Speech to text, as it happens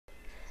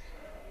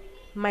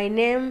My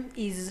name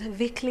is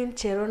Vicky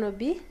Cherono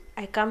Bii.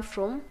 I come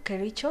from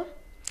Kericho.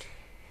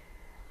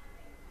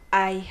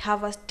 I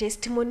have a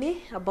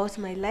testimony about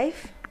my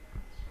life.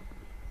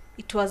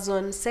 It was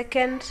on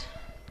 2nd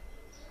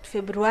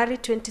February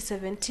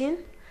 2017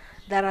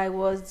 that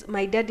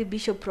my daddy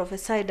Bishop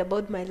prophesied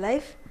about my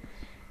life.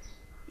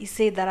 He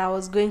said that I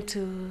was going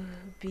to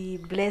be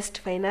blessed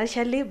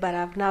financially, but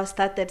I've now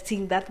started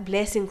seeing that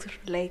blessing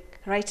like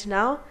right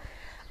now.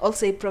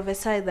 Also, he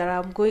prophesied that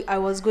I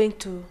was going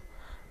to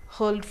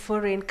hold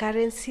foreign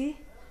currency,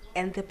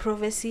 and the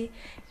prophecy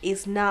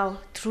is now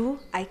true.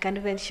 I can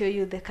even show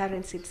you the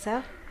currency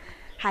itself.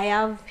 I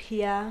have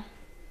here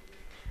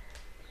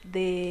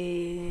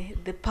the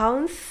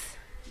pounds.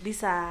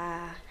 These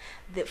are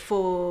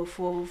for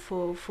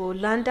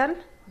London,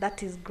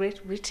 that is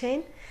Great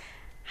Britain.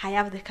 I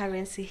have the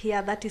currency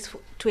here, that is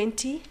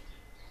 20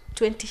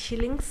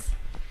 shillings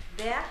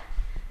there.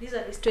 These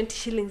are 20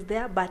 shillings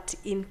there, but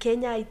in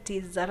Kenya it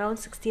is around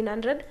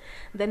 1600.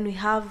 Then we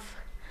have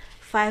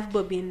 5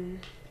 bob in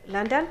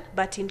London,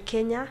 but in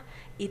Kenya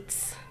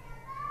it's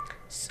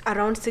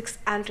around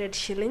 600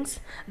 shillings.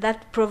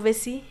 That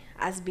prophecy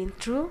has been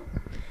true.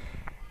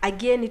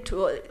 Again, it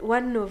was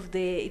one of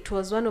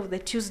the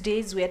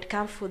Tuesdays we had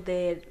come for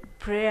the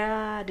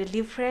prayer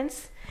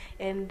deliverance,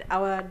 and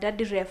our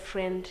daddy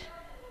Reverend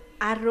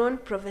Aaron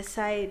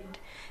prophesied,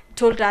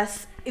 told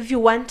us, if you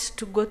want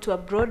to go to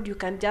abroad, you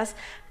can just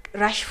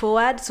rush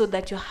forward so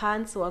that your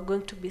hands are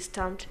going to be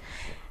stamped.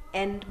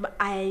 And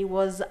I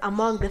was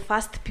among the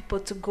first people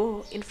to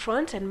go in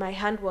front, and my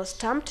hand was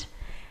stamped.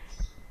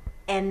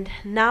 And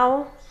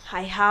now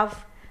I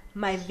have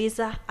my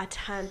visa at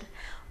hand.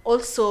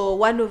 Also,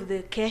 one of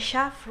the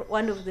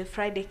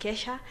Friday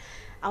kesha,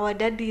 our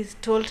daddy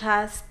told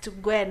us to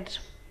go and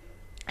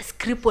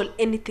scribble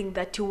anything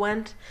that you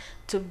want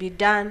to be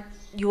done,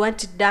 you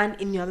want it done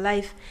in your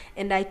life.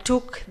 And I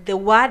took the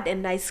word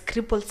and I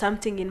scribbled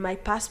something in my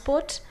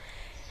passport.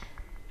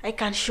 I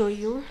can show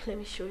you. Let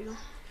me show you.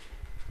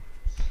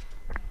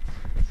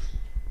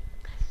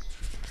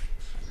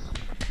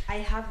 I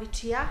have it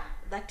here.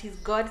 That is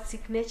God's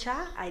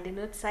signature. I did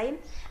not sign.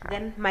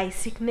 Then my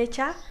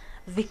signature,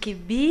 Vicky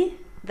B.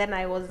 Then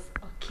I was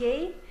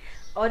okay.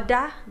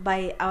 Order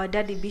by our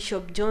daddy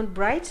Bishop John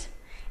Bright.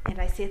 And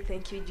I say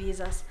thank you,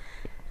 Jesus.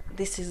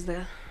 This is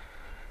the...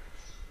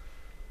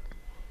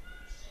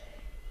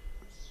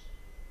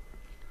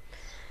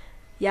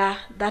 Yeah,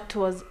 that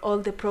was all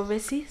the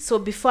prophecy. So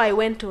before I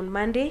went on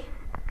Monday,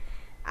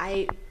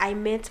 I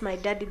met my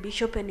daddy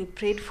Bishop, and he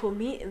prayed for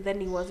me, and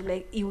then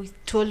he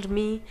told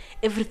me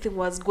everything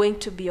was going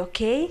to be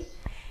okay.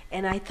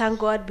 And I thank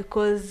God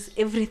because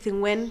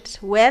everything went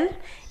well,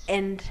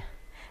 and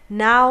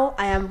now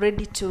I am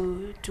ready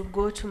to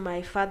go to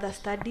my further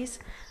studies.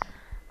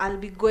 I'll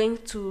be going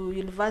to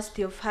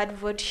University of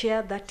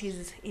Hertfordshire, that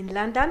is in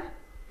London,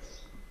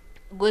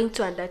 going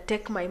to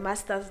undertake my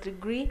master's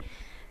degree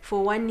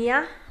for 1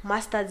 year,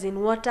 master's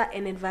in water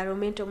and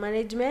environmental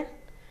management.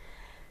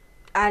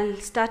 I'll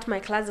start my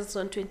classes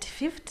on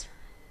 25th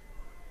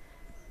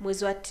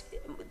mwezi wa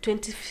 9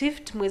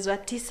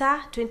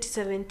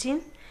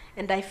 2017,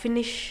 and I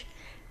finish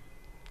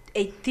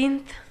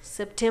 18th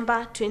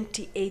September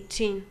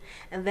 2018,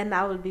 and then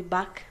I will be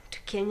back to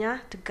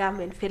Kenya to come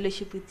and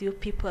fellowship with you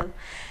people.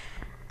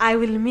 I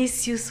will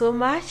miss you so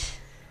much,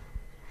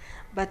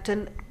 but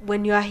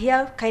when you are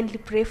here, kindly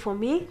pray for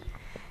me.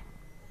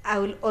 I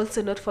will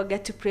also not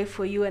forget to pray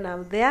for you when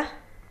I'm there.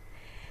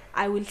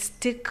 I will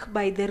stick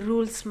by the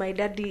rules my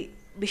daddy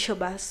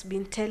Bishop has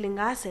been telling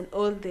us, and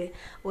all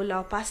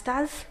our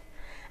pastors.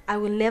 I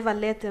will never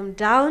let them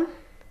down.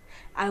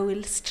 I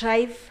will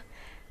strive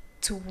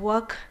to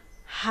work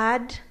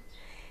hard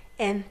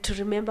and to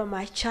remember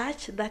my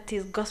church, that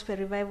is Gospel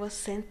Revival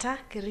Center,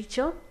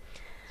 Kericho.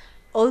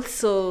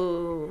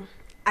 Also,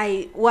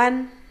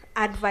 one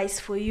advice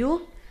for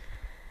you: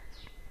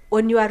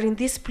 when you are in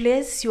this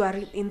place, you are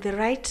in the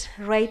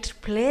right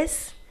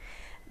place.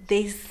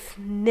 There's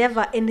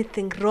never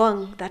anything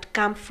wrong that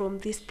comes from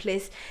this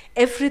place.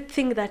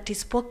 Everything that is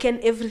spoken,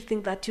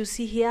 everything that you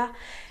see here,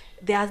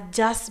 they are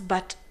just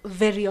but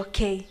very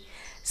okay.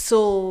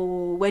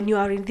 So when you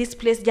are in this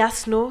place,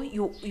 just know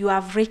you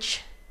have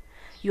reached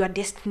your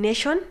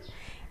destination,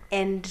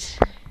 and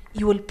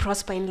you will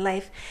prosper in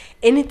life.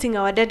 Anything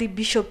our daddy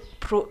Bishop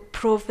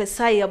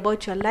prophesy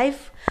about your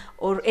life,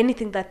 or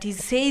anything that he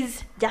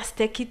says, just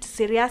take it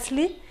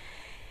seriously,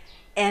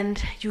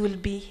 and you will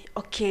be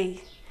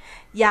okay.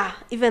 Yeah,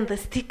 even the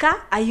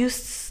sticker, I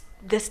used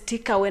the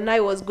sticker when I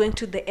was going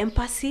to the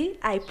embassy.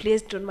 I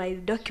placed on my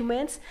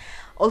documents.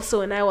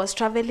 Also, when I was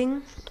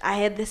traveling, I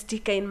had the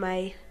sticker in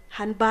my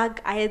handbag.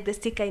 I had the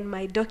sticker in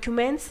my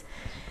documents,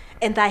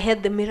 and I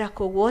had the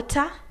miracle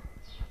water.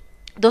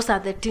 Those are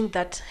the things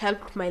that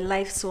helped my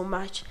life so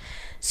much.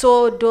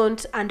 So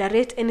don't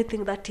underrate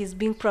anything that is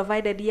being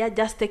provided here.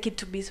 Just take it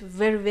to be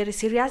very, very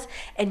serious,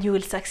 and you will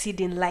succeed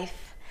in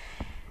life.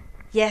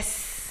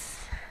 Yes,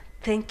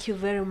 thank you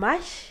very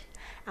much.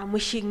 I'm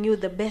wishing you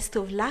the best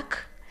of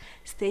luck.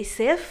 Stay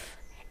safe,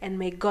 and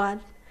may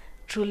God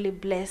truly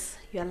bless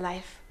your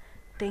life.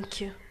 Thank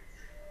you.